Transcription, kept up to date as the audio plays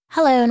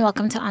Hello and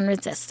welcome to On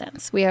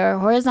Resistance. We are a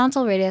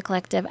horizontal radio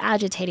collective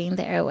agitating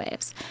the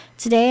airwaves.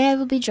 Today I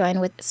will be joined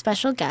with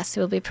special guests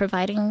who will be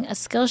providing a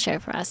skill share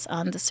for us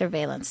on the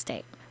surveillance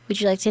state. Would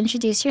you like to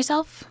introduce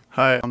yourself?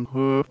 Hi, I'm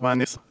Hu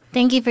Manis.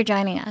 Thank you for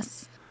joining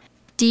us.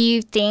 Do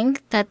you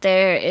think that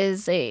there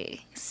is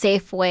a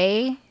safe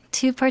way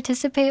to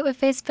participate with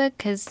Facebook?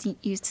 Because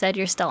you said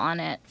you're still on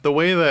it. The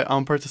way that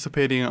I'm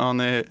participating on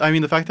it,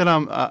 the fact that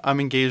I'm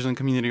engaged in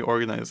community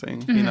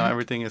organizing,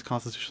 everything is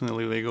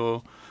constitutionally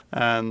legal,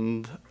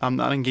 and I'm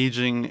not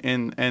engaging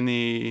in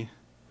any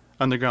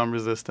underground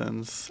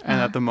resistance.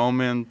 And at the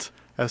moment,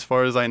 as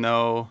far as I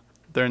know,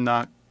 they're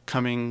not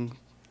coming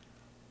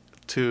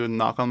to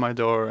knock on my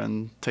door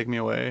and take me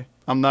away.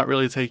 I'm not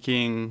really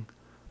taking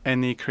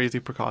any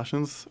crazy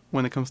precautions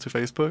when it comes to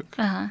Facebook.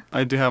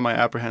 I do have my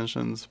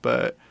apprehensions,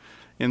 but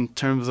in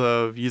terms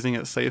of using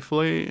it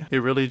safely, it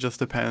really just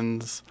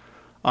depends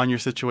on your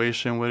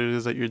situation, what it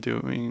is that you're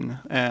doing,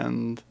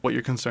 and what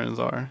your concerns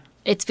are.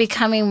 It's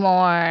becoming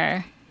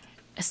more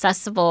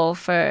accessible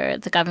for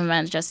the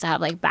government just to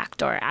have like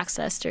backdoor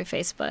access through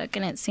Facebook,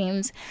 and it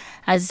seems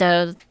as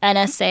though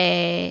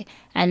NSA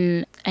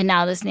and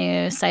now this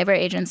new cyber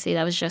agency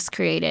that was just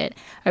created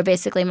are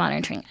basically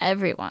monitoring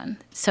everyone.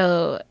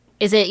 So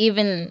is it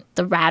even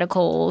the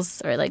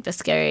radicals or like the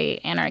scary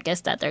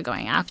anarchists that they're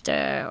going after,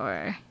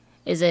 or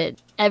is it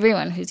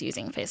everyone who's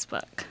using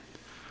Facebook?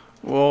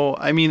 Well,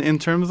 in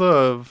terms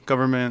of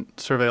government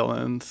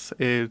surveillance,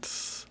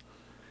 it's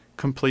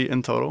complete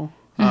and total.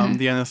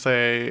 The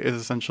NSA is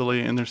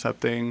essentially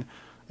intercepting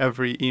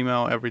every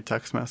email, every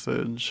text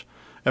message,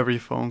 every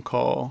phone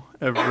call,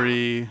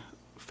 every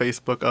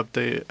Facebook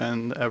update,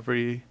 and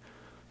every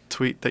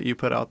tweet that you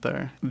put out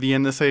there. The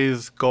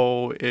NSA's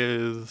goal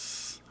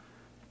is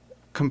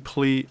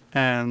complete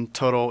and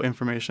total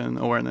information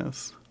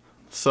awareness.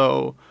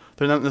 So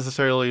they're not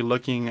necessarily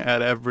looking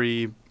at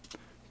every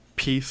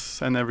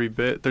piece and every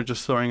bit. They're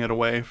just throwing it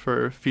away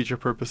for future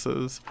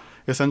purposes,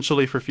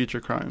 essentially for future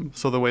crime.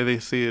 So the way they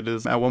see it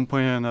is at one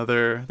point or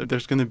another,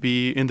 there's going to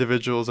be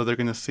individuals that they're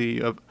going to see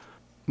that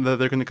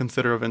they're going to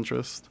consider of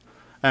interest.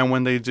 And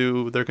when they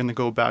do, they're going to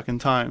go back in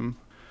time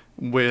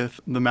with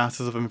the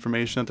masses of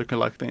information that they're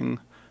collecting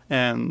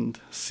and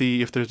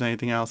see if there's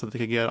anything else that they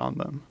could get on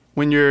them.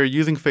 When you're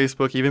using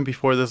Facebook, even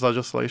before this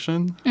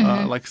legislation,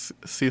 like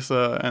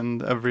CISA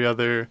and every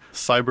other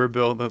cyber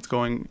bill that's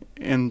going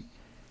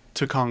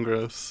into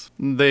Congress,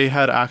 they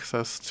had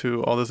access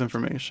to all this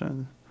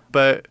information.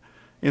 But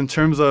in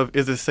terms of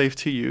is it safe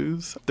to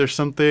use, there's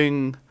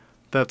something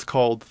that's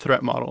called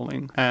threat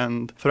modeling.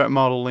 And threat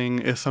modeling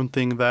is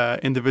something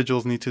that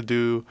individuals need to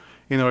do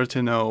in order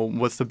to know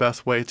what's the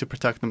best way to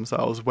protect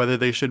themselves, whether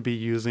they should be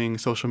using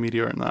social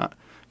media or not,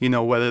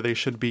 whether they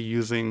should be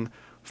using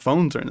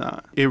phones or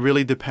not. It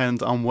really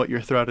depends on what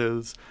your threat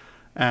is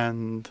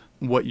and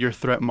what your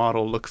threat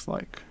model looks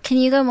like. Can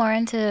you go more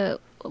into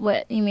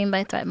what you mean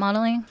by threat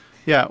modeling?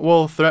 Yeah,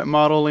 well, threat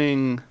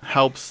modeling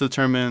helps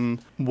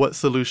determine what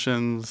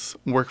solutions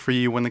work for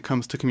you when it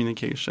comes to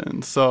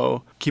communication.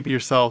 So keep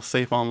yourself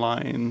safe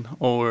online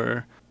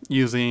or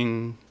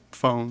using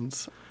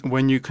phones.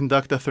 When you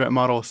conduct a threat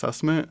model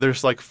assessment,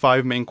 there's like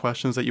 5 main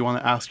questions that you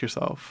want to ask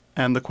yourself.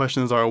 And the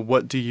questions are,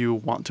 what do you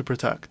want to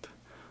protect?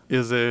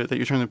 Is it that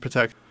you're trying to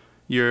protect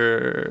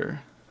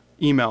your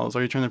emails?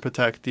 Are you trying to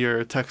protect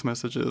your text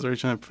messages? Are you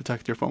trying to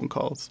protect your phone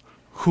calls?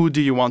 Who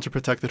do you want to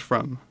protect it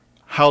from?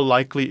 How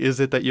likely is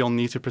it that you'll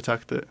need to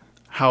protect it?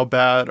 How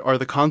bad are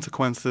the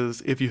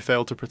consequences if you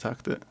fail to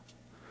protect it?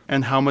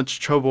 And how much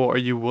trouble are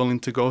you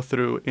willing to go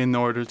through in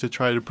order to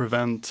try to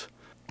prevent,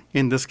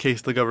 in this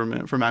case, the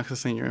government from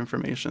accessing your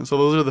information? So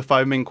those are the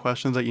 5 main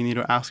questions that you need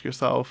to ask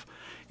yourself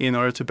in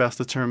order to best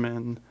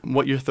determine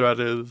what your threat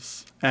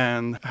is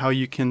and how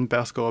you can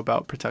best go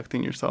about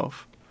protecting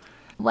yourself.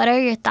 What are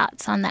your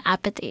thoughts on the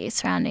apathy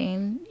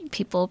surrounding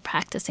people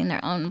practicing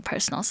their own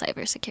personal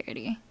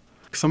cybersecurity?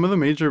 Some of the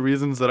major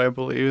reasons that I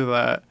believe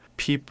that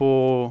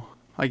people,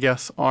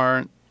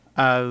 aren't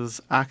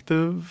as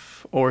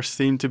active or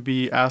seem to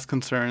be as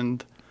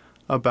concerned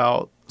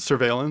about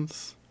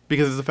surveillance,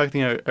 because it's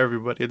affecting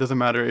everybody. It doesn't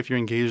matter if you're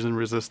engaged in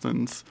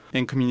resistance,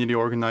 in community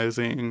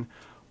organizing,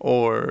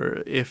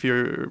 or if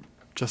you're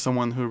just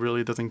someone who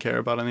really doesn't care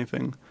about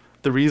anything.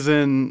 The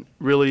reason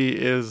really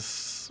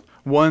is,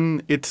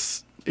 one,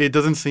 it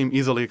doesn't seem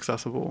easily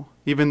accessible.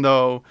 Even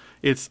though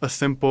it's a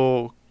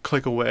simple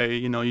click away,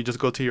 you just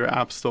go to your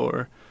app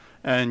store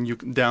and you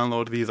can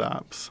download these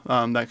apps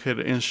that could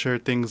ensure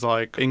things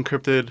like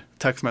encrypted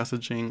text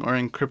messaging or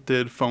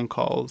encrypted phone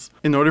calls.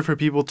 In order for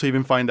people to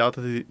even find out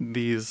that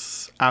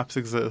these apps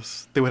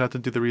exist, they would have to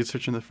do the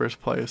research in the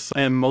first place.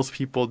 And most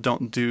people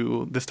don't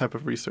do this type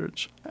of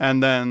research.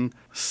 And then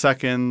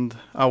second,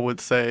 I would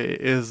say,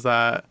 is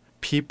that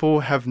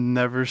people have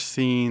never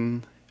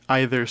seen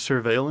either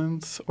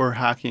surveillance or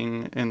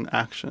hacking in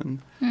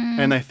action.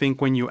 And I think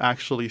when you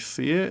actually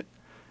see it,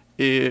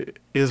 it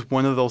is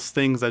one of those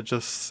things that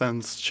just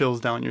sends chills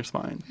down your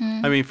spine.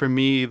 For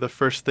me, the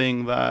first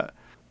thing that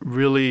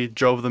really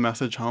drove the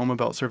message home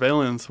about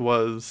surveillance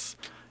was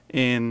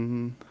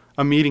in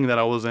a meeting that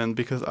I was in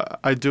because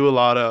I do a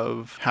lot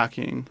of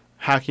hacking.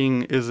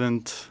 Hacking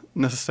isn't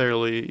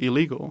necessarily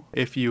illegal.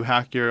 If you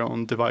hack your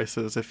own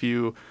devices, if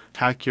you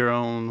hack your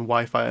own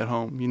Wi-Fi at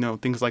home,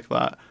 things like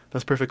that,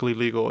 that's perfectly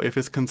legal. If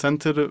it's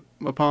consented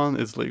upon,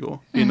 it's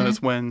legal.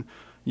 It's when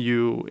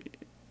you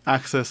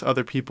access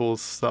other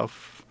people's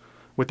stuff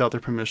without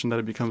their permission that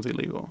it becomes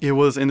illegal. It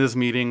was in this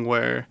meeting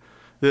where,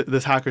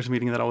 this hackers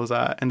meeting that I was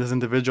at, and this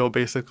individual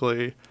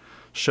basically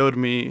showed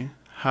me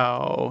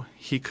how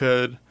he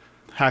could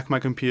hack my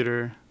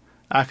computer,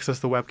 access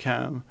the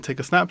webcam, take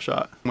a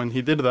snapshot. When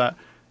he did that,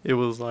 it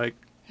was like,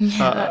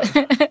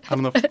 I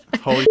don't know,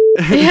 holy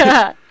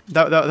Yeah.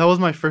 That was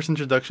my first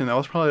introduction. That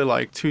was probably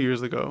like 2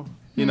 years ago,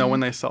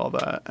 when I saw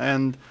that.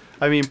 And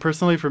I mean,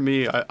 personally for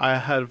me, I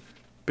had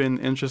been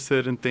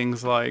interested in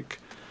things like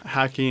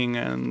hacking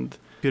and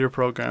computer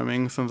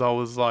programming since I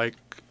was like,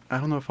 I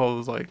don't know if I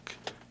was like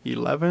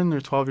 11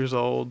 or 12 years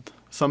old.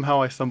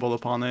 Somehow I stumbled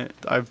upon it.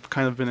 I've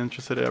kind of been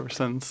interested ever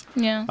since.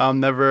 Yeah.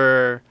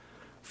 Never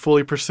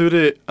fully pursued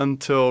it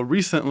until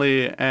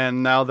recently,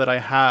 and now that I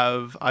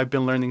have, I've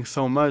been learning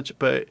so much.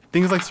 But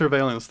things like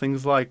surveillance,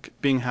 things like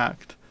being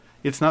hacked,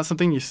 it's not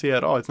something you see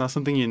at all. It's not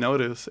something you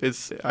notice.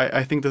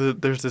 I think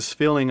that there's this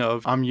feeling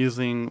of I'm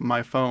using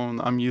my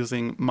phone, I'm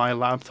using my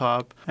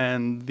laptop,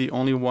 and the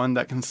only one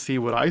that can see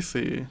what I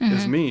see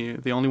is me.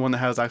 The only one that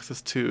has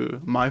access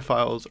to my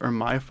files or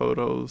my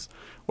photos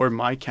or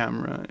my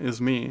camera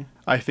is me.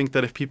 I think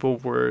that if people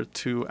were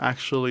to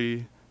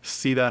actually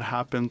see that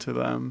happen to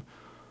them,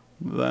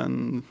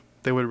 then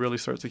they would really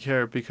start to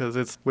care, because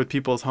it's with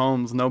people's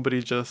homes.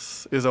 Nobody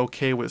just is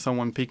okay with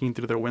someone peeking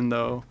through their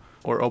window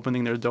or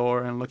opening their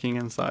door and looking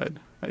inside.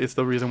 It's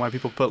the reason why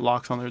people put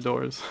locks on their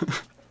doors.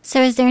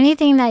 So is there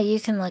anything that you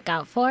can look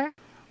out for?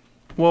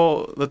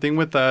 Well, the thing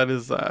with that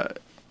is that,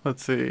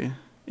 let's see,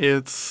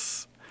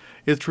 it's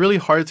really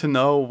hard to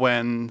know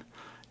when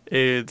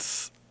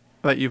it's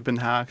that you've been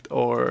hacked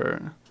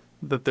or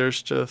that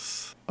there's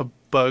just a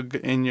bug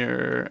in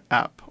your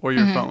app or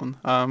your phone,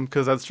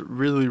 because that's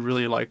really,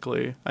 really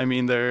likely. I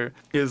mean, there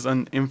is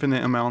an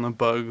infinite amount of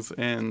bugs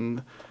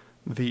in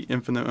the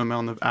infinite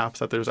amount of apps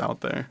that there's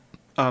out there.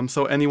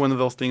 So any one of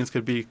those things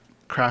could be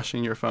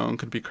crashing your phone,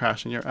 could be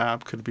crashing your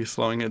app, could be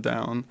slowing it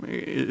down.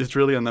 It's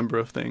really a number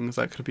of things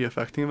that could be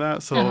affecting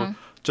that. So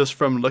just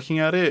from looking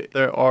at it,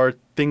 there are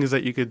things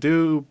that you could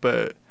do,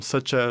 but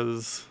such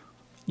as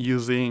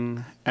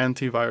using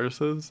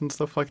antiviruses and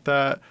stuff like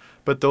that.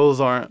 But those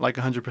aren't like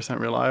 100%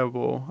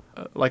 reliable.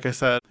 Like I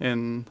said,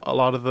 in a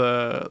lot of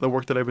the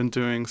work that I've been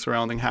doing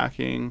surrounding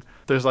hacking,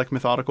 there's like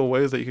methodical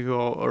ways that you could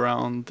go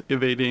around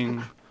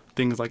evading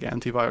things like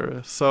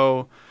antivirus.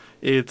 So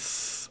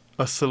it's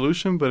a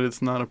solution, but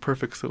it's not a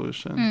perfect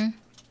solution.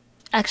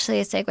 Actually,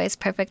 it segues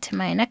perfect to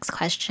my next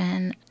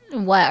question.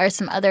 What are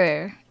some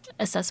other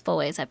accessible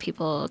ways that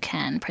people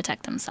can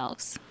protect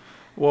themselves?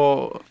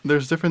 Well,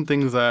 there's different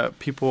things that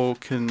people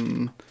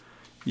can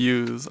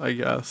use, I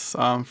guess,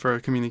 for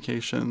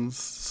communications.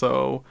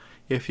 So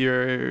if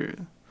you're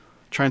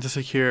trying to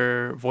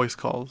secure voice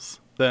calls,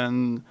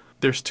 then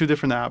there's two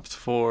different apps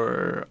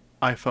for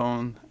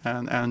iPhone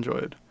and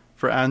Android.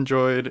 For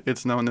Android,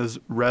 it's known as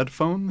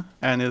Redphone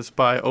and is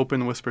by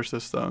Open Whisper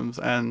Systems.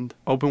 And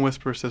Open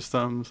Whisper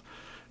Systems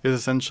is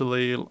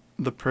essentially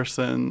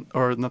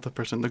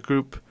the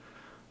group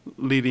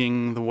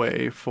leading the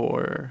way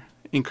for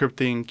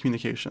encrypting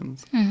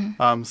communications.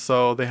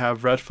 So they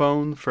have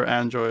Redphone for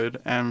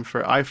Android, and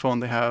for iPhone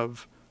they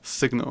have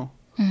Signal.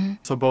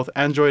 So both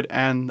Android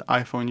and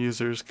iPhone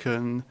users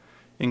can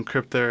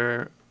encrypt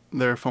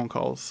their phone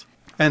calls.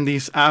 And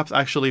these apps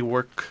actually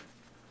work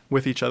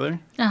with each other.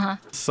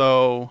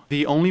 So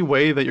the only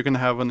way that you're going to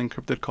have an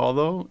encrypted call,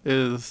 though,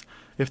 is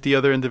if the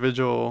other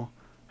individual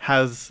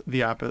has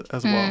the app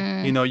as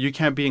well. You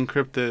can't be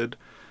encrypted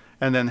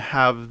and then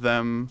have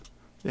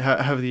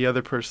the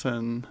other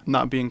person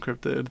not be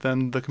encrypted,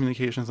 then the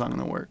communication is not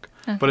going to work.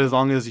 But as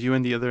long as you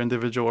and the other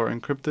individual are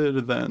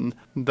encrypted, then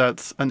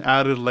that's an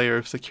added layer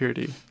of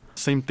security.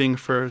 Same thing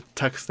for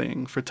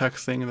texting. For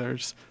texting,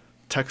 there's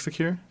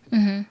TextSecure.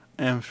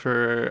 And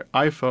for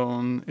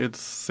iPhone, it's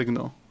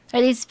Signal. Are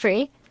these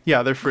free?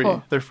 Yeah, they're free.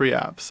 Cool. They're free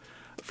apps.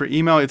 For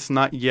email, it's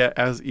not yet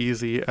as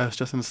easy as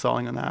just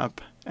installing an app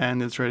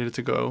and it's ready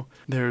to go.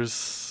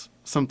 There's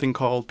something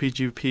called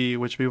PGP,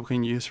 which people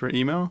can use for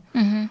email.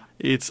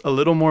 It's a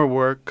little more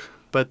work,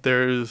 but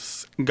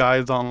there's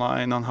guides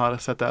online on how to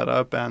set that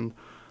up. And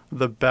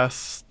the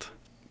best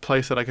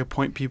place that I could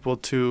point people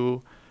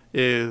to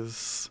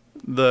is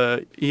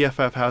the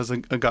EFF has a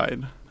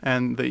guide.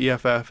 And the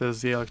EFF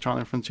is the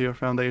Electronic Frontier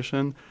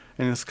Foundation,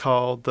 and it's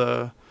called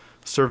the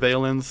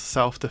Surveillance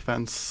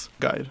Self-Defense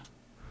Guide.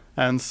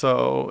 And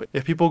so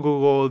if people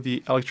Google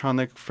the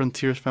Electronic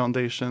Frontiers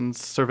Foundation's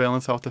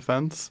Surveillance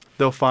Self-Defense,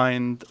 they'll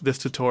find this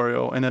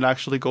tutorial, and it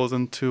actually goes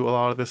into a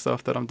lot of this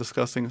stuff that I'm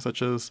discussing,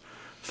 such as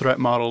threat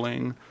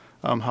modeling,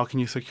 how can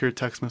you secure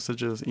text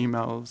messages,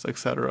 emails,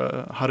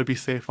 etc., how to be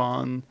safe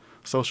on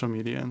social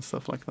media and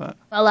stuff like that.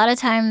 A lot of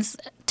times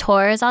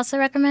Tor is also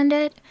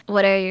recommended.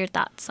 What are your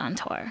thoughts on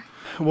Tor?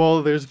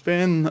 Well, there's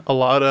been a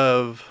lot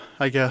of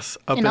I guess,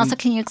 And also,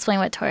 can you explain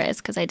what Tor is?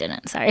 Because I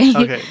didn't. Sorry.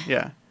 Okay,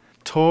 yeah.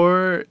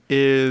 Tor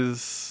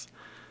is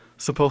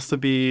supposed to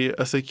be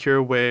a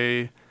secure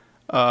way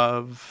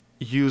of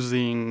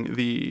using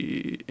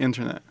the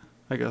internet,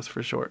 I guess,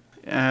 for short.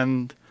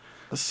 And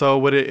so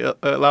what it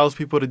allows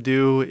people to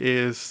do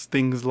is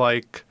things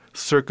like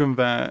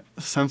circumvent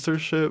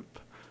censorship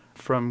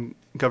from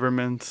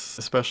governments,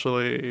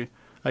 especially,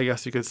 I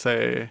guess you could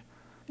say,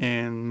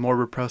 in more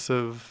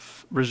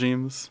repressive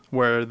regimes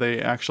where they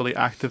actually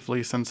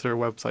actively censor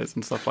websites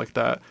and stuff like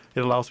that.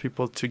 It allows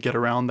people to get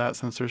around that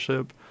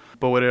censorship.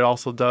 But what it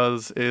also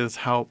does is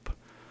help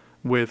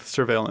with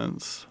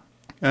surveillance.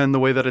 And the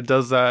way that it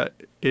does that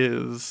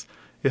is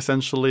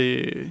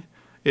essentially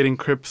it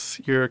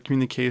encrypts your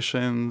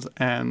communications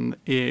and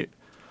it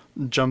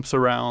jumps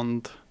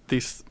around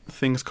these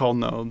things called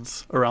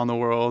nodes around the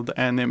world,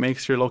 and it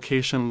makes your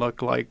location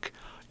look like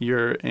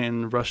you're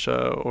in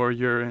Russia or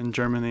you're in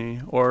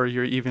Germany or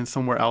you're even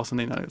somewhere else in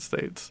the United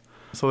States.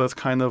 So that's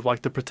kind of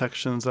like the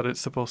protections that it's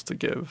supposed to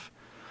give.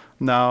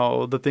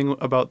 Now, the thing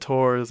about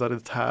Tor is that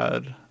it's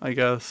had, I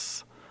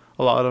guess,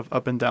 a lot of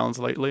up and downs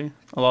lately.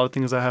 A lot of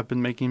things that have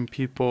been making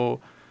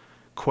people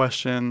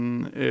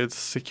question its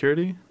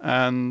security,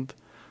 and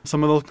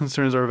some of those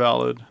concerns are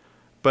valid.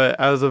 But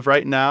as of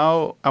right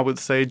now, I would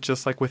say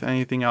just like with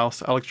anything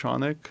else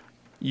electronic,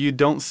 you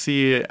don't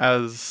see it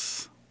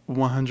as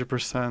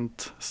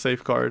 100%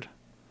 safeguard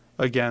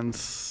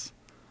against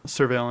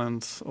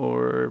surveillance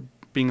or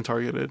being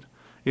targeted.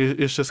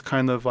 It's just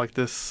kind of like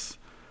this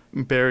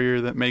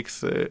barrier that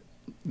makes it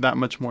that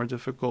much more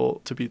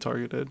difficult to be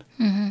targeted.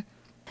 Mm-hmm.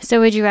 So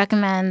would you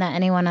recommend that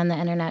anyone on the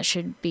internet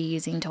should be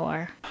using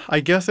Tor? I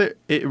guess it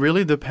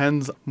really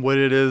depends what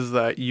it is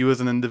that you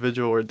as an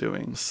individual are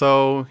doing.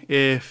 So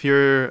if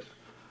you're,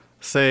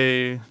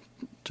 say,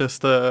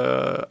 just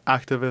a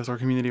activist or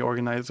community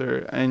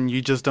organizer and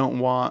you just don't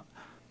want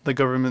the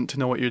government to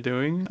know what you're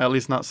doing, at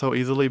least not so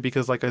easily,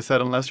 because like I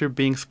said, unless you're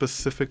being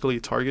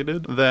specifically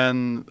targeted,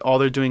 then all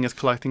they're doing is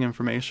collecting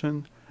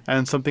information.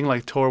 And something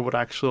like Tor would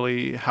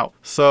actually help.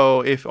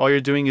 So if all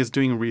you're doing is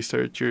doing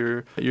research,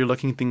 you're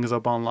looking things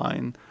up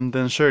online,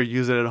 then sure,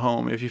 use it at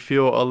home. If you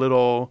feel a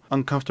little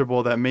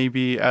uncomfortable that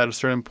maybe at a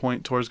certain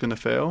point Tor is going to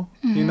fail,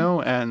 you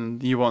know,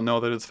 and you won't know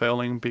that it's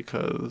failing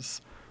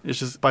because it's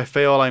just, by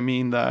fail, I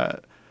mean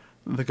that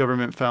the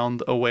government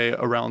found a way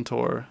around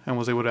Tor and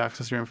was able to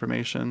access your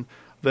information,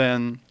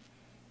 then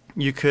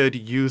you could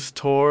use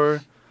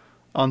Tor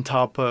on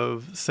top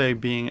of, say,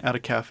 being at a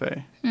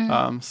cafe.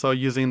 So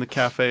using the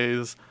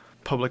cafe's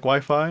public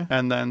Wi-Fi,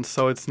 and then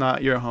so it's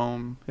not your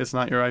home, it's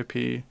not your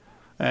IP,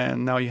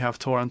 and now you have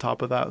Tor on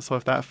top of that. So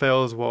if that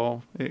fails,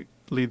 well, it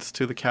leads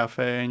to the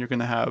cafe, and you're going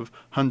to have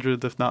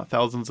hundreds, if not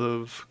thousands,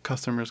 of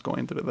customers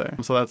going through there.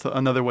 So that's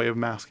another way of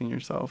masking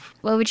yourself.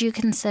 What would you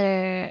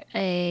consider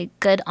a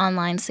good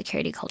online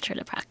security culture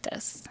to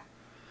practice?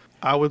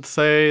 I would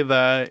say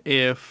that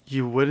if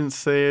you wouldn't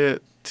say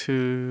it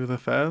to the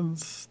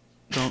feds,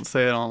 don't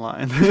say it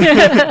online.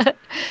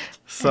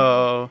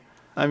 So,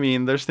 I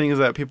mean, there's things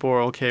that people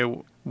are okay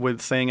with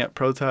saying at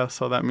protests,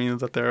 so that means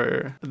that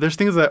there's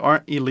things that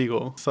aren't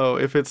illegal. So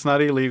if it's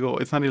not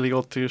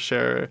illegal to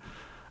share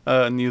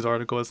a news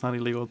article, it's not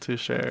illegal to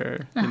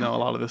share, a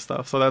lot of this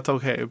stuff. So that's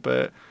okay,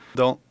 but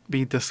don't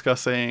be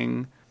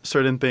discussing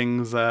certain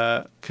things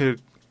that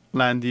could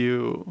land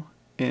you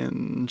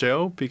in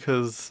jail,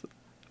 because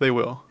they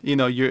will.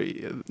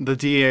 The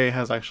DEA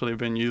has actually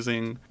been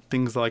using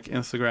things like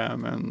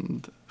Instagram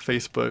and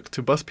Facebook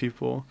to bust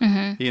people,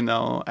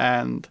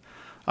 and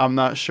I'm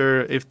not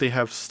sure if they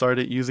have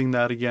started using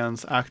that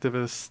against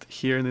activists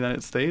here in the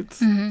United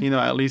States.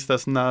 At least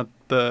that's not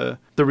the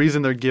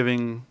reason they're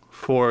giving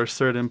for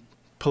certain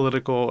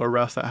political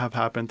arrests that have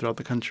happened throughout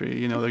the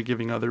country. They're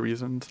giving other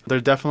reasons. They're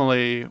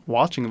definitely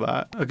watching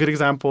that. A good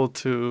example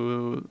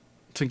to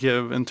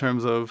give in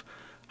terms of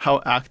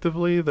how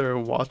actively they're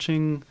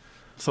watching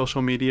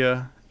social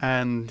media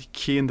and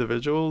key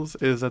individuals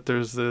is that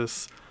there's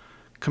this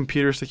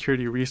computer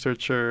security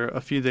researcher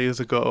a few days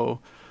ago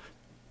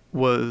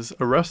was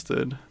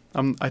arrested.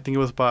 I think it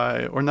was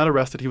not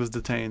arrested, he was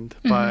detained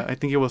by, I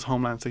think it was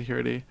Homeland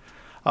Security.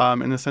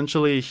 And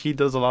essentially he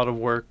does a lot of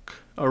work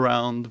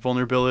around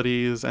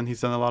vulnerabilities, and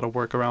he's done a lot of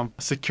work around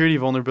security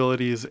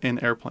vulnerabilities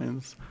in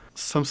airplanes.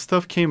 Some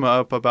stuff came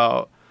up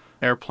about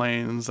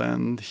airplanes,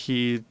 and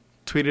he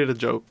tweeted a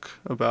joke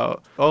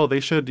about, they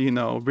should,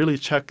 really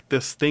check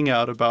this thing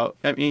out about,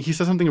 he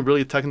said something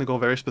really technical,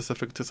 very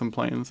specific to some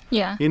planes.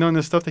 Yeah. And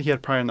the stuff that he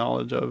had prior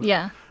knowledge of.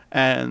 Yeah.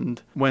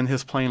 And when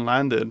his plane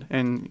landed,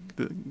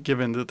 and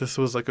given that this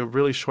was like a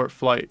really short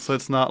flight, so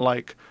it's not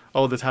like,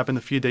 this happened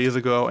a few days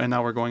ago and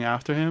now we're going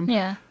after him.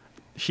 Yeah.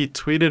 He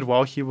tweeted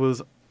while he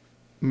was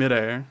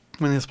midair,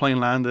 when his plane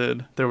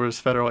landed, there was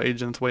federal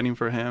agents waiting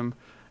for him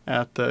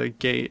at the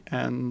gate,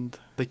 and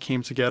they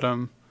came to get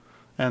him.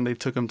 And they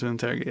took him to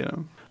interrogate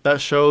him. That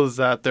shows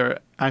that they're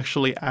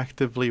actually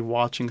actively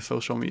watching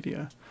social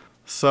media.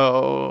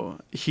 So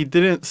he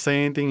didn't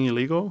say anything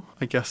illegal.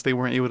 I guess they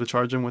weren't able to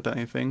charge him with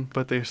anything,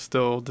 but they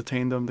still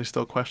detained him. They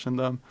still questioned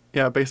him.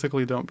 Yeah,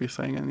 basically don't be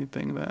saying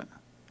anything that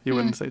You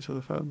wouldn't say to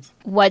the feds.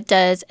 What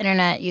does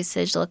internet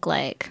usage look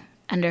like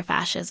under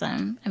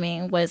fascism? I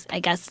mean, I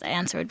guess the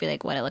answer would be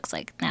like what it looks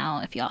like now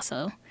if you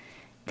also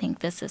think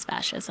this is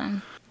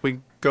fascism. We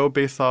go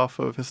based off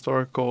of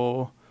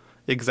historical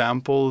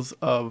examples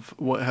of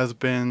what has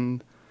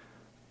been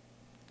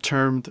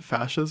termed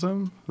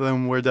fascism,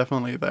 then we're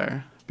definitely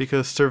there.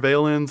 Because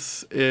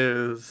surveillance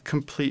is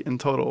complete and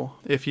total.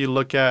 If you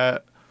look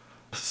at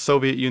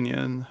Soviet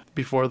Union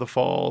before the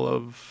fall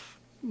of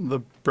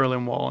the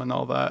Berlin Wall and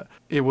all that,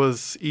 it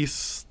was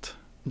East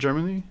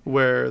Germany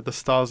where the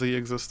Stasi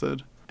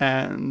existed.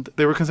 And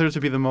they were considered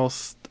to be the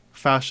most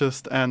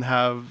fascist and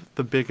have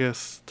the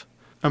biggest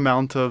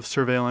amount of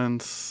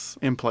surveillance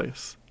in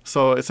place.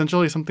 So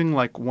essentially something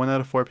like 1 out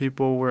of 4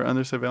 people were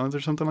under surveillance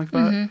or something like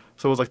that.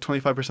 So it was like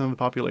 25% of the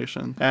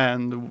population.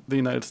 And the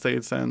United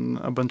States and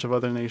a bunch of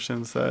other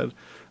nations said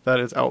that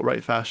is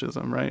outright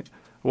fascism, right?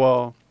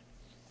 Well,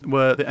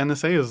 what the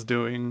NSA is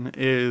doing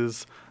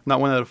is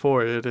not 1 out of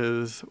 4. It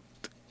is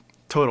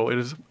total. It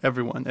is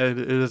everyone. It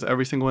is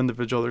every single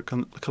individual. They're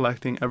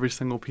collecting every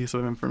single piece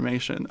of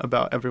information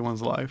about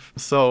everyone's life.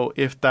 So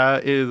if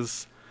that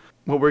is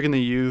what we're going to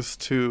use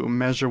to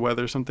measure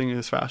whether something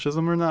is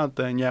fascism or not,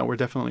 then yeah, we're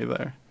definitely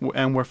there.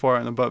 And we're far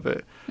and above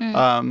it.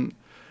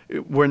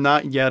 We're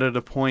not yet at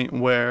a point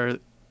where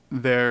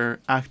they're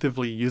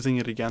actively using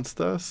it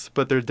against us,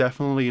 but they're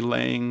definitely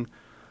laying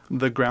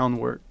the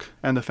groundwork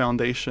and the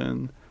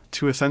foundation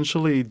to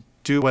essentially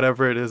do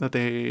whatever it is that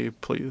they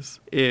please.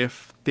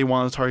 If they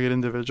want to target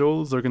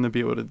individuals, they're going to be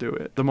able to do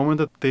it. The moment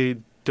that they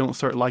don't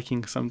start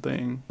liking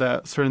something,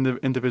 that certain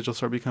individuals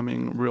start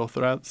becoming real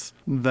threats,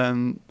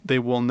 then they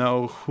will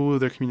know who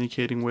they're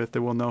communicating with. They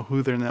will know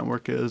who their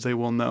network is. They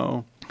will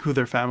know who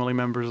their family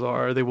members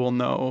are. They will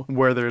know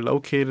where they're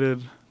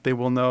located. They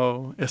will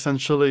know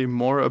essentially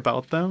more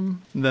about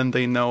them than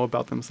they know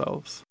about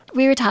themselves.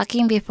 We were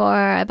talking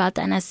before about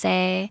the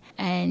NSA,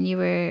 and you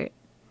were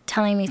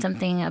telling me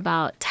something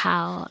about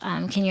TAO.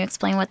 Can you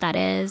explain what that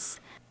is?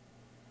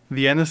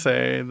 The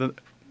NSA,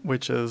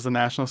 which is the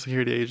National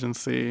Security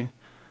Agency,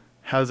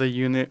 has a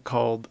unit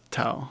called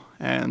TAO,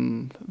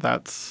 and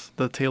that's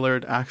the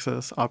Tailored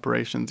Access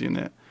Operations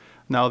Unit.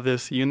 Now,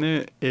 this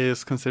unit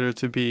is considered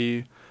to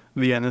be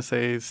the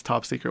NSA's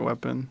top secret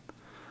weapon.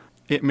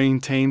 It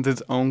maintains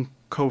its own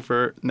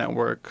covert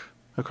network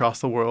across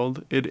the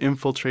world. It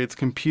infiltrates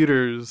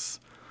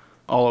computers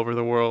all over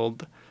the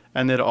world,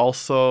 and it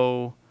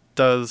also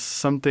does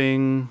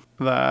something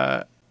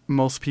that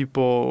most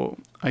people,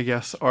 I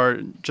guess, are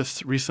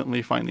just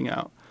recently finding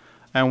out.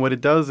 And what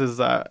it does is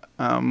that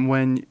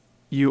when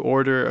you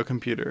order a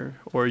computer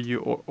or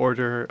you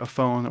order a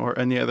phone or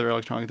any other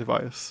electronic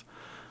device,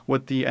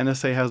 what the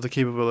NSA has the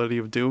capability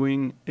of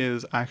doing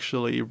is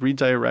actually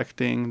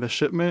redirecting the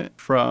shipment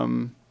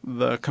from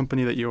the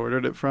company that you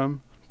ordered it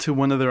from to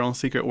one of their own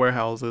secret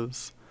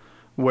warehouses,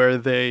 where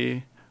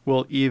they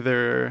will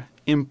either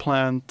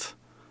implant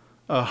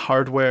a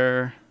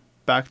hardware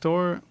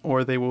backdoor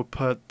or they will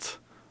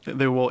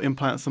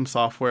implant some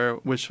software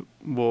which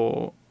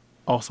will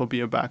also be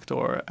a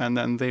backdoor, and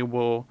then they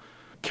will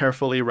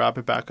carefully wrap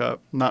it back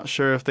up. Not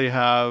sure if they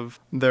have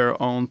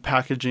their own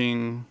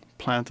packaging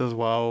plant as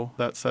well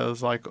that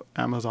says like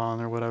Amazon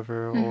or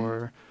whatever,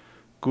 or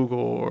Google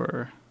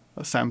or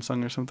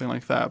Samsung or something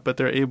like that, but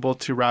they're able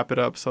to wrap it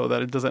up so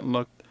that it doesn't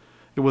look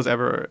it was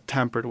ever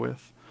tampered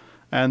with.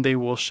 And they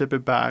will ship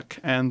it back,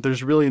 and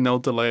there's really no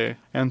delay.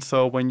 And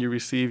so when you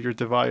receive your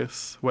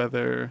device,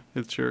 whether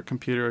it's your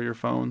computer or your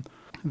phone,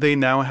 they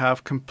now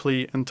have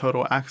complete and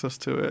total access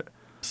to it.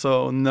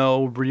 So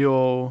no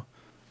real,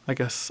 I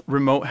guess,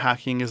 remote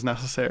hacking is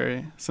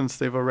necessary, since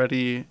they've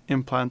already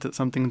implanted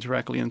something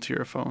directly into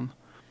your phone.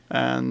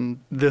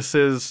 And this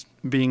is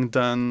being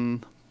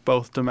done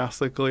both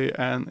domestically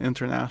and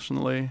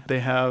internationally. They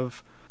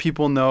have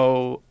people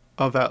know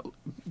of that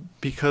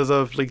because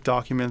of leaked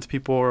documents.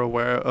 People are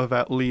aware of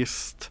at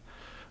least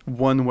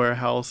one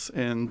warehouse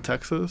in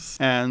Texas,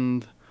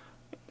 and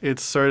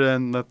it's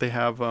certain that they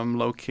have them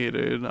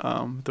located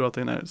throughout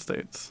the United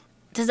States.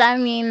 Does that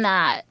mean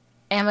that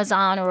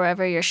Amazon or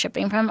wherever you're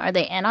shipping from, are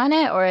they in on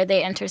it, or are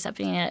they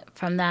intercepting it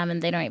from them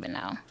and they don't even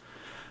know?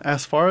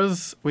 As far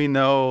as we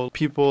know,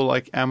 people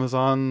like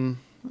Amazon,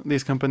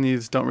 these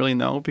companies don't really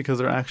know, because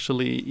they're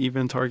actually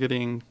even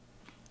targeting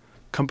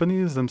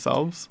companies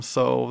themselves.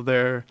 So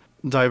they're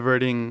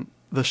diverting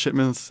the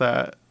shipments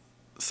that,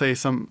 say,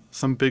 some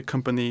big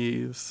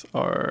companies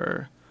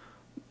are,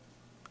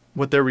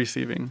 what they're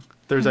receiving.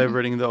 They're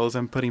diverting those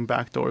and putting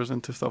backdoors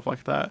into stuff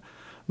like that.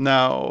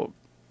 Now,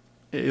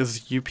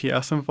 is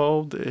UPS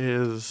involved?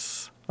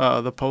 Is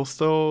the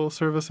Postal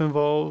Service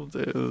involved?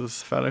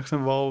 Is FedEx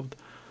involved?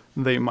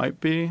 They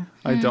might be.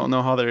 I don't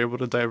know how they're able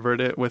to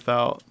divert it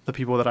without the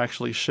people that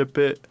actually ship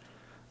it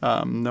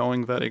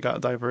knowing that it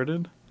got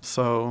diverted.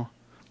 So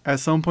at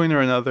some point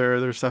or another,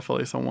 there's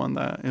definitely someone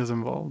that is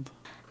involved.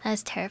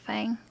 That's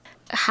terrifying.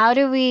 How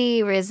do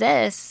we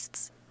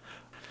resist?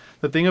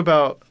 The thing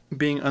about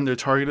being under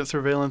targeted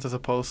surveillance as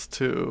opposed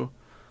to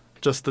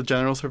just the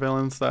general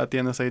surveillance that the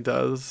NSA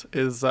does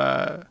is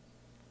that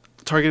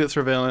targeted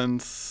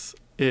surveillance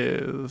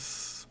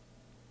is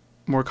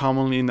more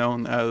commonly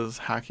known as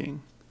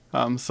hacking.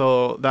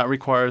 So that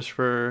requires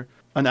for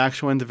an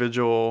actual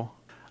individual.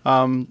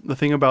 The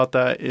thing about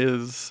that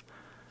is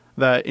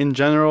that in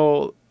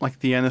general, like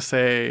the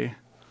NSA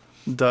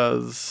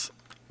does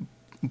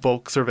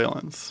bulk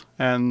surveillance,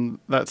 and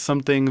that's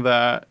something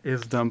that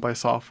is done by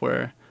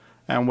software.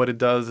 And what it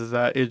does is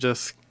that it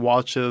just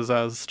watches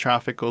as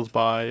traffic goes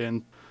by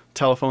and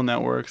telephone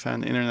networks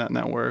and internet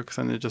networks,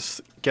 and it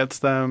just gets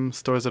them,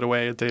 stores it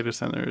away at data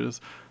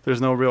centers.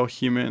 There's no real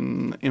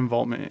human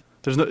involvement.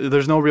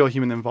 There's no real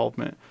human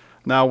involvement.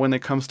 Now, when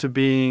it comes to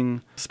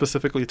being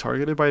specifically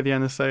targeted by the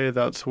NSA,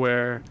 that's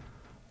where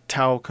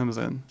TAO comes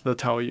in, the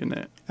TAO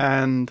unit.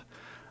 And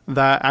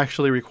that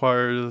actually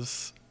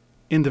requires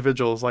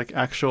individuals, like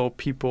actual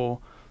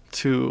people,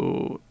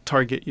 to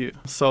target you.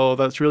 So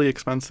that's really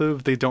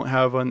expensive. They don't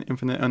have an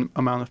infinite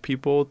amount of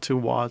people to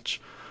watch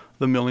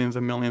the millions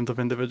and millions of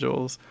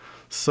individuals.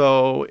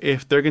 So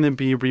if they're going to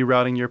be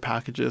rerouting your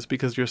packages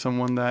because you're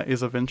someone that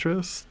is of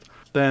interest,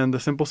 then the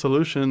simple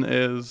solution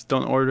is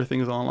don't order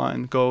things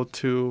online. Go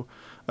to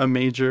a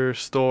major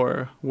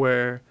store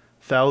where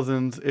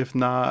thousands, if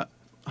not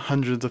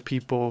hundreds of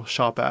people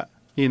shop at.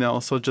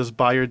 So just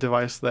buy your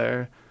device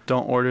there.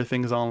 Don't order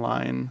things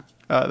online.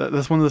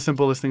 That's one of the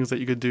simplest things that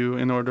you could do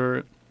in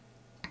order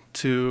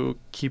to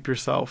keep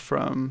yourself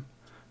from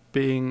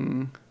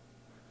being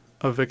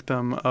a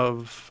victim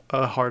of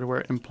a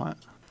hardware implant.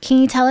 Can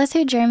you tell us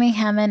who Jeremy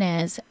Hammond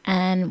is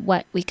and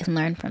what we can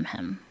learn from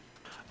him?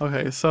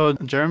 Okay, so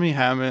Jeremy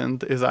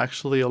Hammond is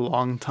actually a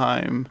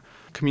longtime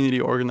community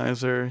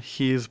organizer.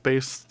 He's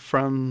based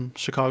from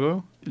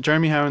Chicago.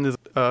 Jeremy Hammond is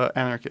an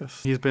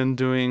anarchist. He's been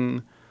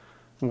doing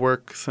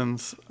work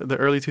since the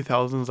early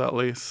 2000s at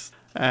least.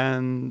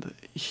 And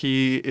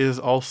he is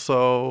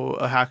also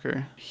a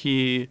hacker.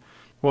 He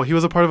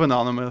was a part of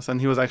Anonymous,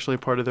 and he was actually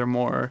part of their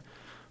more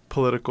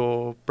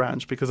political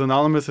branch, because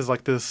Anonymous is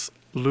like this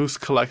loose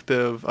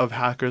collective of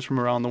hackers from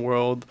around the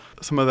world.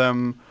 Some of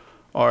them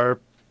are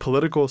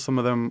political, some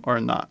of them are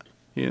not,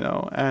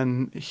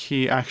 and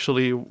he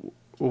actually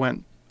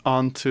went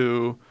on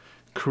to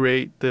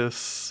create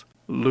this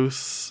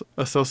loose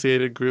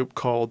associated group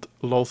called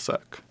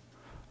LulzSec.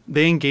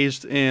 They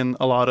engaged in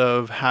a lot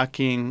of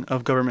hacking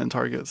of government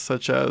targets,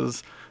 such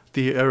as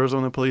the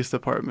Arizona Police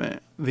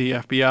Department, the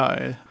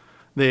FBI.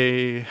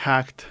 They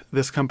hacked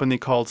this company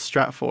called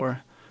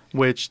Stratfor,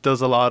 which does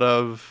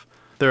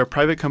they're a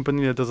private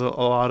company that does a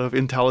lot of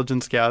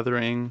intelligence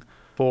gathering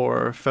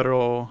for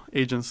federal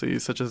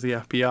agencies, such as the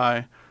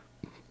FBI.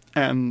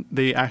 And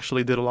they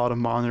actually did a lot of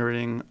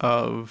monitoring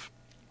of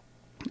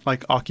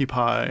like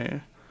Occupy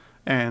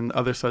and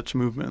other such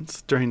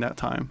movements during that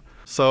time.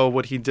 So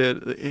what he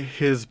did,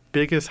 his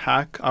biggest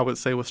hack, I would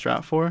say, was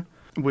Stratfor,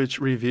 which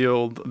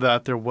revealed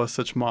that there was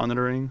such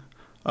monitoring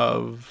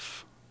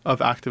of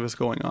activists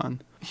going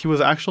on. He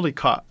was actually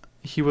caught.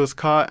 He was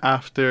caught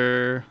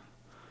after,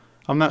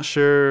 I'm not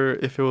sure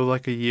if it was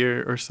like a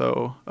year or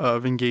so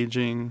of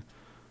engaging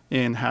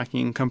in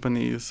hacking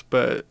companies,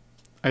 but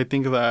I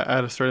think that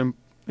at a certain,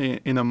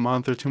 in a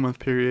month or 2 month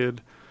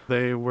period,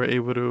 they were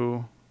able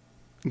to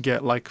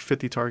get like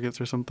 50 targets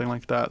or something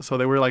like that. So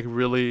they were like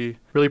really,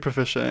 really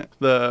proficient.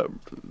 The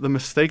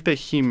mistake that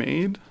he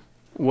made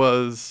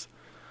was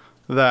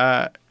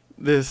that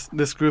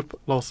this group,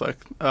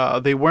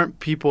 LulzSec, they weren't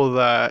people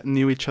that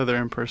knew each other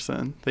in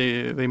person.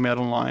 They met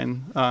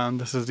online.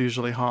 This is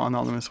usually how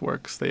Anonymous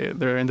works.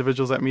 They're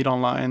individuals that meet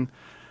online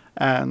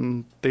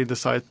and they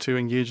decide to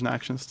engage in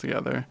actions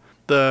together.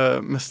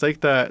 The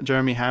mistake that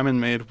Jeremy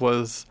Hammond made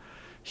was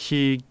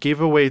he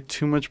gave away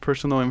too much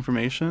personal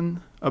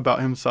information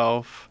about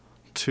himself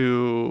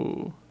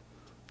to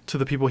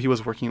the people he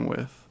was working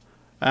with.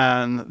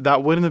 And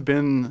that wouldn't have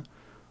been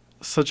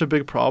such a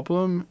big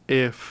problem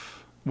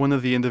if one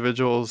of the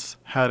individuals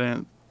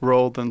hadn't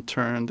rolled and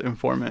turned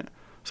informant.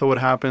 So what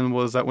happened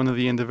was that one of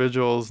the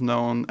individuals,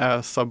 known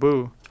as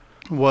Sabu,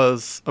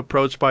 was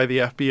approached by the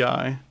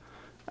FBI,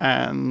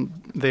 and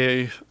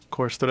they, of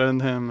course,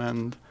 threatened him,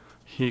 and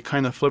he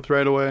kind of flipped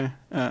right away,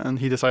 and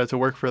he decided to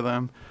work for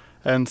them.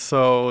 And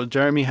so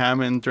Jeremy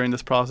Hammond, during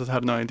this process,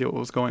 had no idea what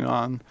was going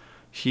on.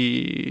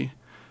 He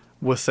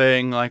was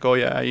saying, like, oh,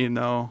 yeah,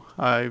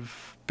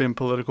 I've been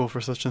political for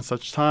such and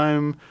such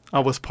time. I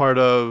was part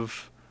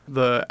of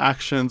the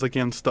actions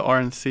against the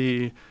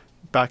RNC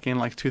back in,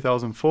 like,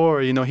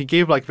 2004. He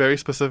gave, like, very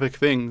specific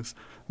things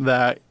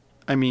that,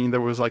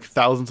 there was, like,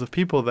 thousands of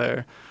people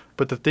there.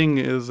 But the thing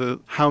is,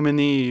 how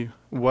many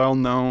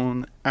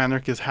well-known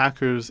anarchist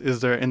hackers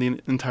is there in the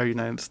entire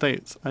United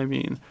States?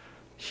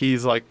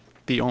 He's, like,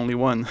 the only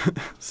one.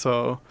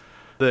 So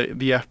the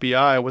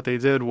FBI, what they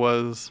did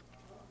was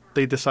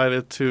they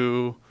decided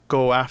to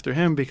go after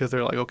him because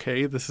they're like,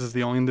 okay, this is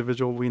the only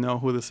individual we know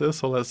who this is,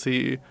 so let's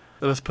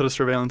put a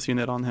surveillance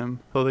unit on him.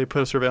 So they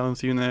put a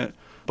surveillance unit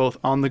both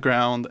on the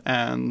ground,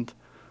 and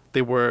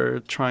they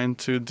were trying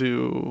to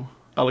do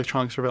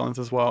electronic surveillance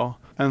as well.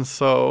 And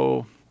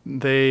so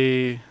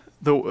I'm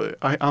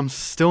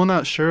still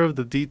not sure of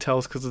the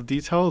details, because the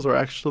details are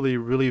actually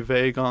really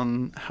vague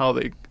on how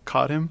they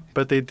caught him.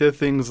 But they did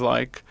things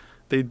like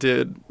they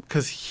did,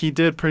 because he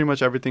did pretty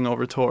much everything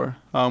over Tor,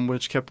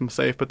 which kept him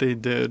safe, but they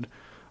did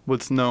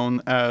what's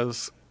known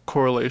as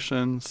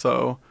correlation.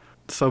 So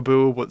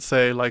Sabu would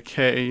say, like,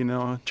 hey,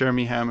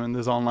 Jeremy Hammond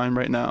is online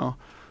right now.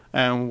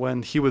 And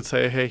when he would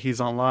say, hey,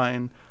 he's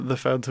online, the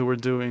feds who were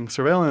doing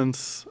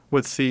surveillance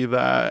would see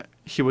that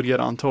he would get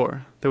on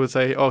Tor. They would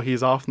say, oh,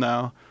 he's off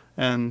now,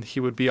 and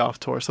he would be off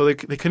Tor. So they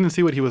couldn't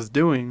see what he was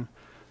doing,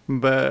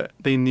 but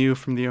they knew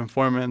from the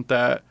informant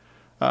that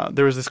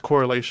there was this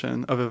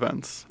correlation of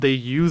events. They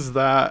used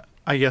that,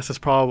 I guess, as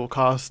probable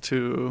cause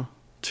to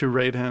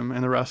raid him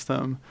and arrest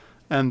him.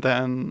 And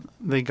then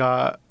they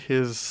got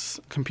his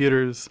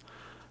computers,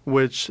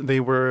 which they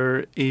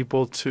were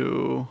able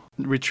to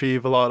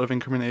retrieve a lot of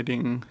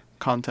incriminating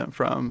content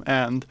from.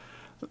 And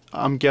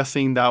I'm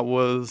guessing that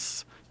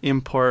was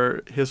in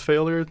part his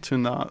failure to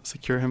not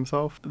secure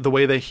himself the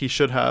way that he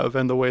should have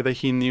and the way that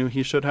he knew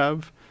he should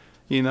have,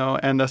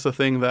 and that's the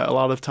thing, that a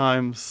lot of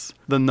times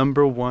the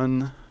number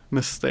one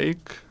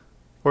mistake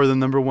or the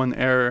number one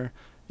error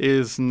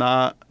is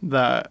not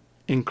that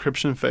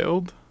encryption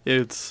failed,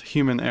 it's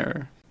human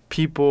error.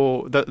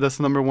 That's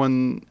the number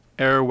one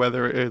error,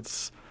 whether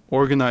it's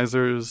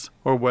organizers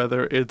or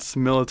whether it's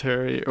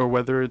military or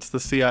whether it's the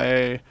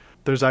CIA.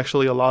 There's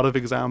actually a lot of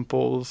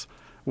examples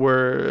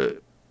where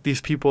these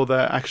people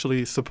that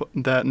actually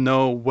that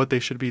know what they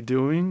should be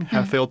doing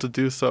have failed to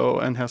do so,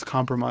 and has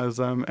compromised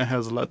them and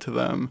has led to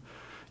them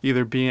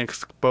either being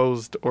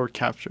exposed or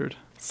captured.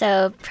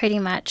 So pretty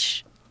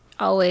much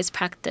always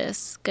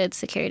practice good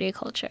security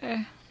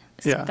culture,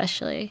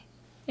 especially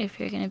if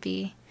you're going to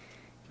be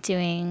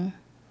doing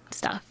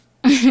stuff.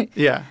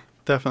 Yeah,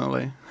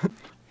 definitely.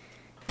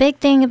 Big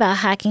thing about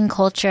hacking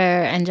culture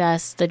and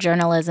just the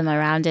journalism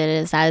around it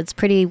is that it's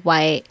pretty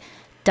white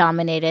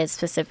dominated,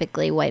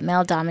 specifically white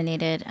male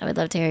dominated. I would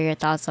love to hear your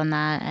thoughts on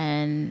that,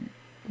 and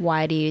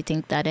why do you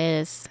think that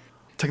is?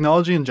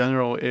 Technology in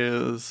general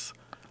is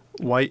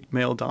white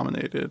male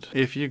dominated.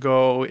 If you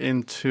go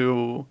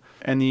into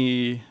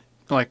any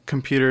like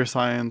computer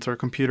science or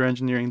computer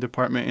engineering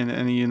department in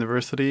any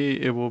university,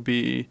 it will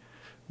be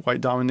white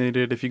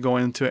dominated. If you go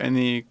into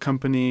any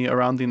company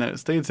around the United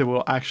States, it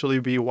will actually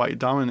be white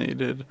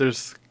dominated.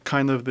 There's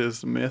kind of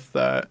this myth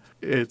that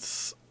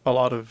it's a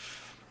lot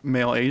of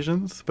male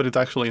Asians, but it's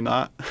actually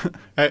not.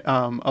 A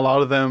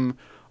lot of them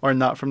are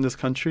not from this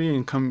country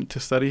and come to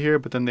study here,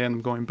 but then they end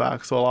up going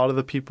back. So a lot of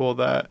the people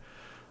that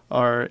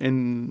are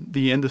in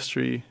the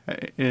industry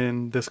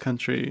in this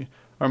country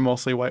are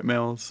mostly white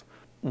males.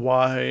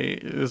 Why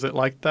is it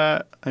like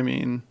that? I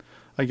mean,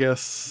 I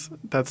guess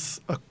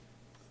that's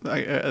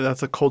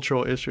a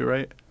cultural issue,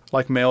 right?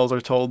 Like, males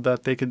are told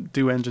that they could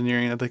do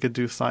engineering, that they could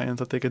do science,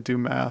 that they could do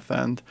math,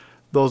 and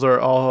those are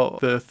all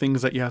the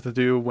things that you have to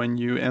do when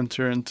you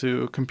enter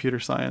into a computer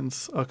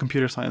science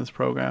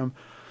program.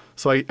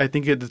 So I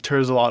think it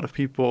deters a lot of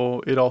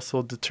people. It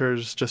also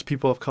deters just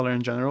people of color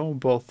in general,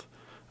 both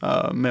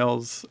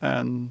males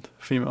and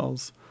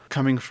females.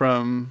 Coming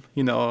from,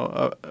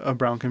 a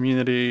brown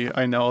community,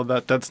 I know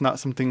that that's not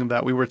something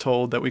that we were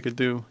told that we could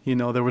do.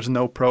 There was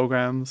no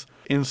programs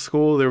in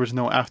school. There was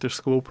no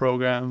after-school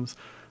programs.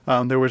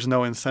 There was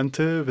no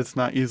incentive. It's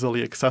not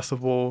easily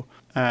accessible.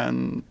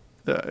 And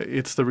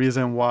it's the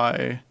reason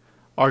why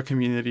our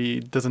community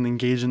doesn't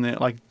engage in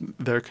it like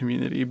their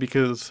community.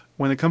 Because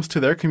when it comes to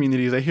their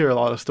communities, I hear a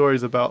lot of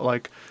stories about,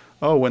 like,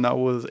 oh, when I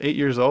was 8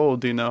 years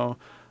old,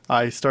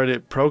 I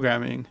started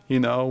programming.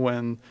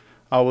 When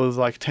I was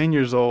like 10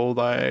 years old,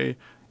 I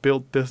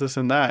built this,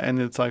 and that. And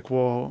it's like,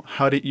 well,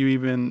 how did you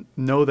even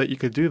know that you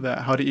could do that?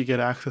 How did you get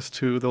access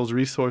to those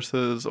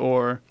resources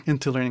or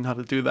into learning how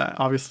to do that?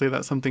 Obviously,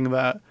 that's something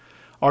that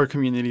our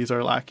communities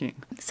are lacking.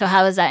 So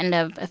how does that end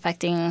up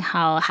affecting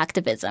how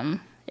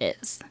hacktivism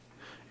is?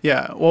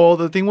 Yeah, well,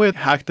 the thing with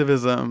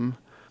hacktivism,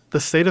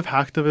 the state of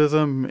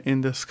hacktivism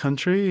in this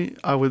country,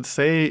 I would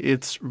say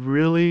it's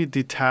really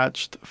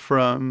detached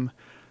from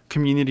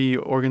community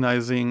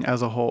organizing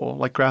as a whole,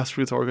 like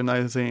grassroots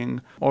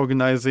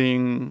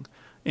organizing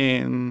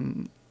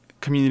in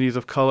communities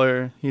of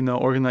color,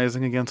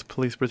 organizing against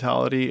police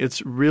brutality.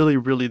 It's really,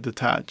 really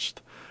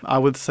detached. I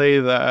would say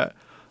that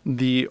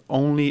the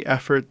only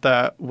effort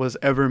that was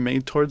ever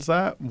made towards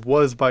that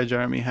was by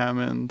Jeremy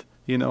Hammond,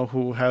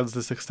 who has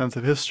this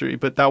extensive history.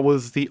 But that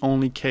was the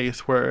only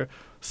case where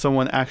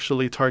someone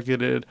actually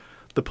targeted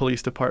the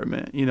police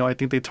department. I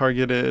think they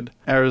targeted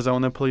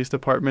Arizona Police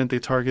Department. They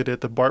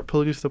targeted the BART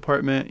Police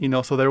Department.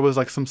 So there was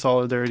like some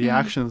solidarity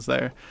actions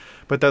there.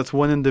 But that's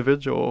one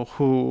individual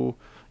who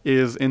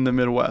is in the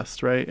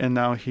Midwest, right? And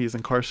now he's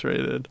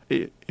incarcerated.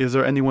 Is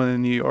there anyone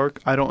in New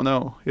York? I don't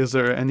know. Is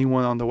there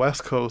anyone on the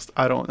West Coast?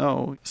 I don't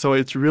know. So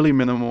it's really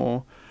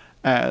minimal.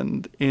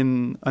 And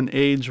in an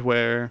age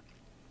where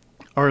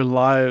our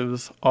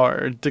lives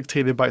are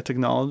dictated by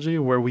technology,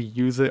 where we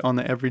use it on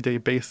an everyday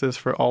basis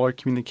for all our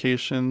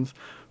communications,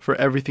 for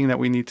everything that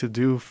we need to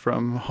do,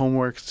 from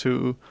homework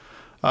to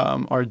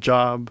our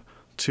job,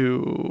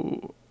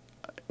 to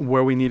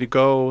where we need to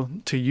go,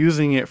 to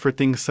using it for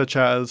things such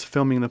as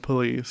filming the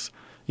police,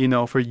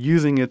 for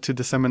using it to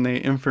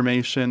disseminate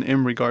information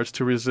in regards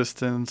to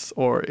resistance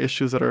or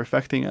issues that are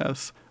affecting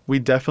us. We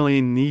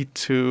definitely need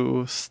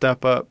to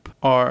step up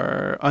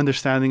our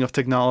understanding of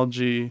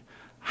technology,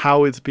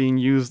 how it's being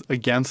used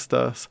against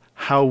us,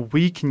 how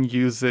we can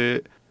use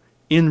it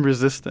in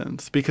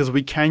resistance, because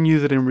we can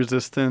use it in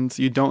resistance.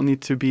 You don't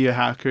need to be a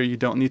hacker. You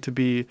don't need to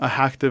be a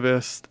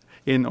hacktivist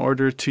in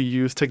order to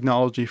use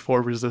technology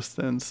for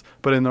resistance.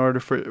 But in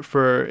order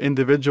for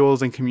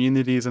individuals and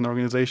communities and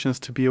organizations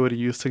to be able to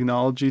use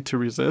technology to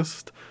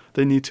resist,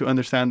 they need to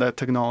understand that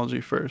technology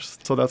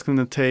first. So that's going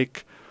to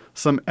take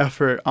some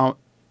effort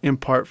in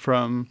part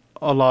from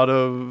a lot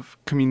of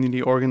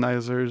community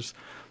organizers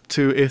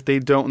to, if they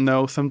don't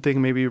know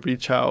something, maybe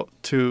reach out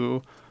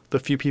to the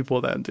few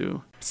people that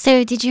do.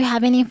 So did you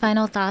have any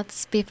final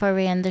thoughts before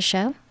we end the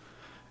show?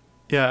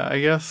 Yeah,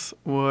 I guess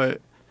what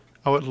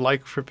I would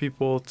like for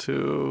people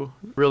to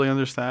really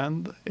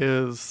understand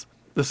is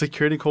the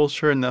security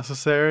culture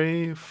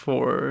necessary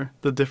for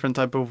the different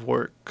type of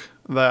work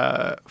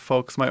that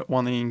folks might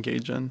want to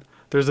engage in.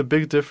 There's a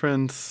big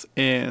difference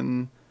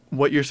in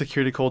what your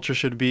security culture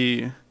should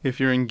be if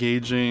you're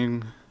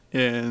engaging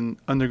in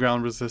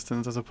underground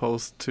resistance as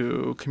opposed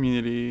to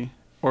community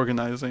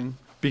organizing.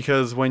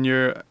 Because when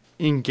you're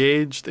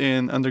engaged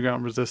in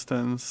underground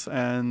resistance,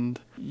 and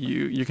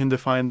you can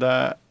define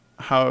that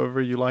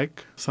however you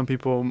like. Some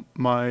people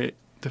might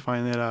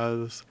define it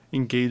as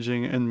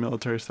engaging in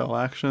military-style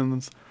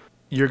actions.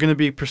 You're going to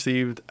be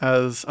perceived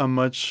as a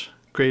much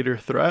greater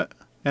threat,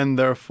 and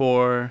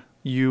therefore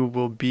you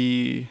will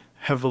be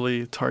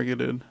heavily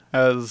targeted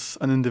as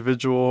an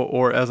individual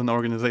or as an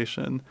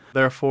organization.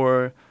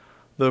 Therefore,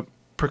 the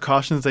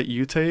precautions that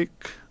you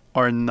take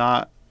are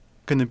not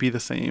going to be the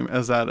same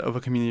as that of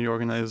a community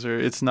organizer.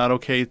 It's not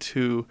okay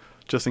to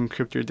just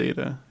encrypt your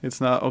data.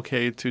 It's not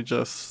okay to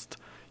just...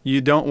 You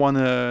don't want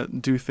to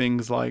do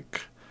things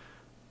like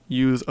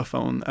use a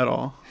phone at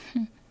all.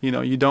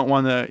 You don't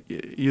want to...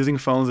 Using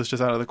phones is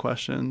just out of the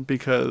question,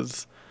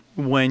 because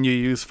when you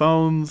use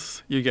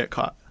phones, you get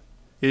caught.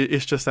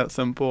 It's just that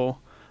simple.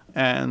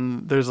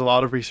 And there's a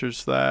lot of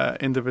research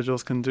that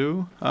individuals can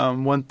do.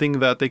 One thing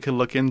that they could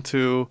look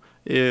into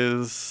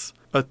is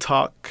a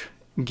talk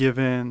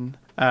given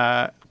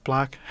at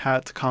Black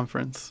Hat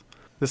Conference.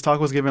 This talk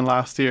was given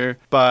last year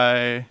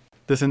by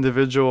this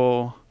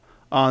individual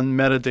on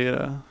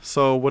metadata.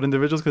 So what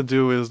individuals could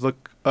do is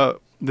look up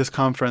this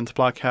conference,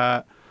 Black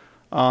Hat,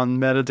 on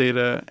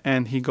metadata,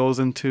 and he goes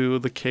into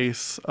the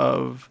case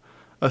of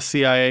a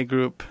CIA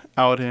group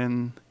out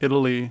in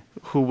Italy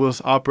who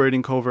was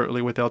operating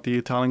covertly without the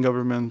Italian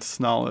government's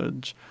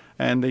knowledge.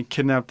 And they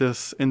kidnapped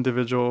this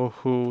individual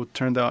who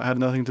turned out had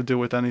nothing to do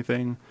with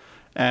anything.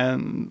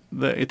 And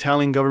the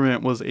Italian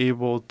government was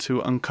able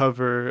to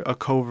uncover a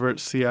covert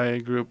CIA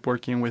group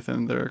working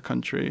within their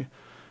country.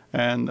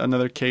 And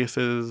another case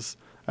is,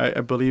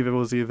 I believe it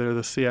was either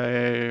the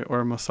CIA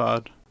or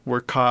Mossad,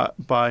 were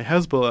caught by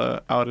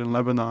Hezbollah out in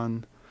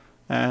Lebanon.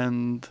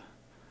 And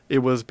it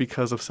was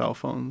because of cell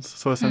phones.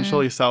 So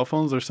essentially, cell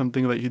phones are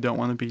something that you don't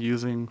want to be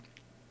using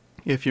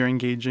if you're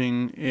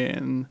engaging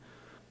in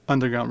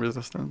underground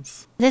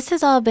resistance. This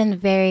has all been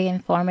very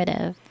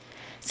informative.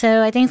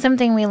 So I think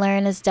something we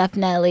learned is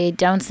definitely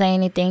don't say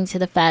anything to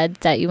the feds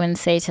that you wouldn't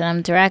say to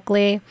them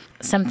directly.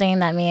 Something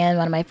that me and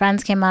one of my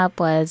friends came up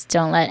was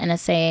don't let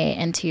NSA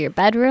into your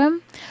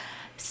bedroom.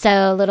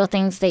 So little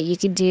things that you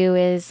could do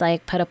is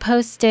like put a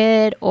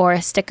Post-it or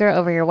a sticker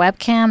over your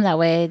webcam. That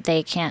way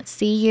they can't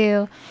see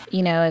you.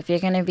 If you're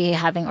going to be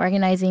having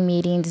organizing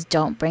meetings,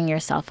 don't bring your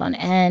cell phone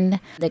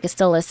in. They can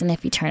still listen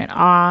if you turn it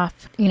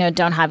off.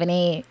 Don't have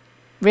any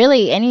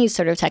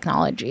sort of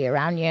technology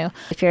around you.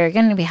 If you're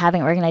going to be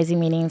having organizing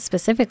meetings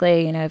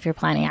specifically, if you're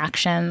planning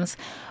actions.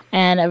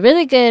 And a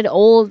really good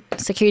old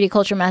security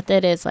culture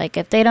method is like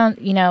if they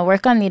don't,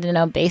 work on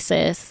need-to-know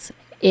basis.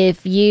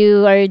 If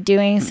you are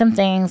doing some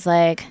things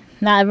like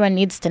not everyone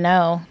needs to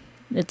know,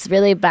 it's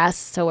really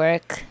best to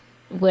work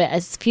with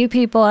as few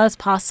people as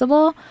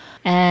possible.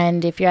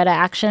 And if you're at an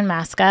action,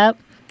 mask up,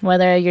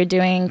 whether you're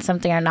doing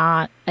something or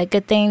not. A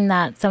good thing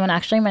that someone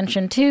actually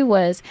mentioned too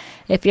was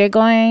if you're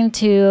going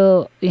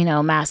to,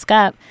 mask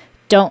up,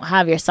 don't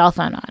have your cell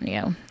phone on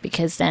you,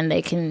 because then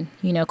they can,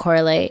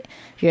 correlate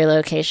your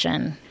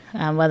location,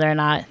 whether or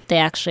not they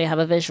actually have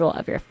a visual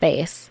of your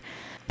face.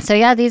 So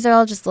yeah, these are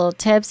all just little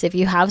tips. If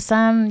you have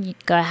some, you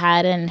go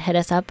ahead and hit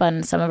us up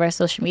on some of our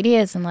social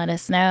medias and let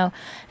us know.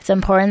 It's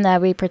important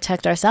that we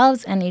protect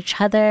ourselves and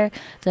each other.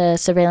 The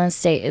surveillance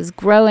state is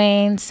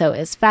growing, so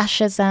is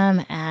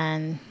fascism,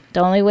 and the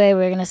only way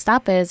we're going to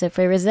stop it is if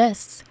we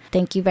resist.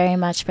 Thank you very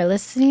much for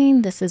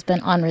listening. This has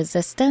been On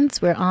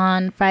Resistance. We're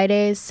on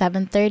Fridays,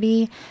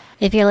 7:30.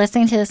 If you're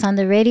listening to this on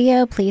the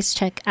radio, please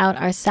check out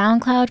our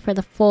SoundCloud for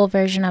the full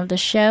version of the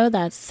show.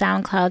 That's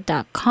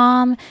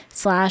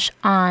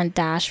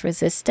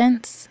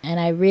soundcloud.com/on-resistance. And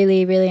I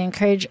really, really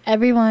encourage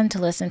everyone to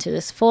listen to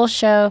this full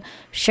show.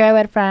 Share it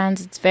with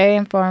friends. It's very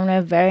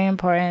informative, very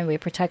important. We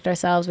protect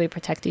ourselves. We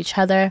protect each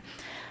other.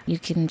 You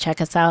can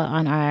check us out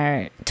on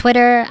our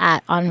Twitter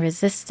at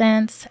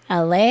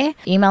OnResistanceLA.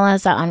 Email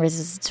us at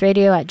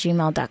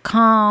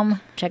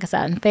onresistanceradio@gmail.com. Check us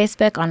out on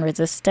Facebook, On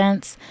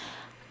Resistance.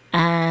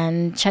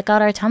 And check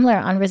out our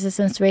Tumblr,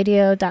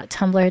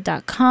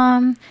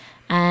 onresistanceradio.tumblr.com.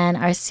 And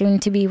our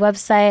soon-to-be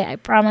website, I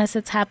promise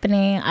it's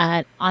happening,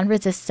 at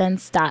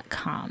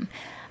onresistance.com.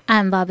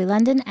 I'm Bobby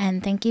London,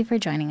 and thank you for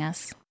joining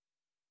us.